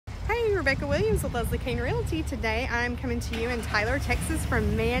Rebecca Williams with Leslie Kane Realty. Today I'm coming to you in Tyler, Texas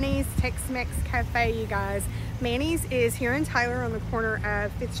from Manny's Tex-Mex Cafe, you guys. Manny's is here in Tyler on the corner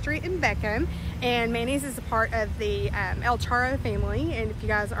of 5th Street and Beckham, and Manny's is a part of the El Charro family, and if you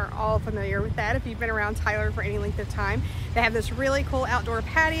guys are all familiar with that, if you've been around Tyler for any length of time, they have this really cool outdoor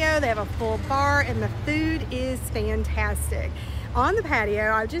patio. They have a full bar and the food is fantastic. On the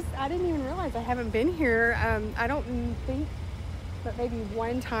patio, I didn't even realize I haven't been here. I don't think but maybe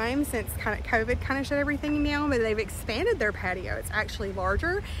one time since COVID kind of shut everything down, but they've expanded their patio. It's actually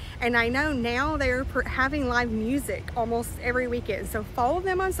larger, and I know now they're having live music almost every weekend. So follow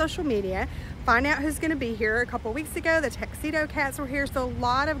them on social media, find out who's going to be here. A couple weeks ago, the Tuxedo Cats were here, so a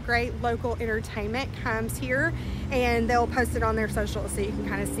lot of great local entertainment comes here, and they'll post it on their social so you can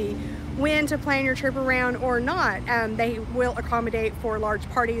kind of see when to plan your trip around or not. They will accommodate for large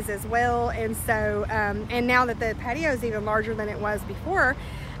parties as well, and so and now that the patio is even larger than it was before,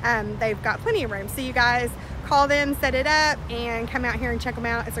 they've got plenty of room. So you guys call them, set it up, and come out here and check them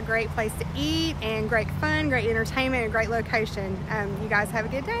out. It's a great place to eat and great fun, great entertainment, and great location. You guys have a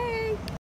good day.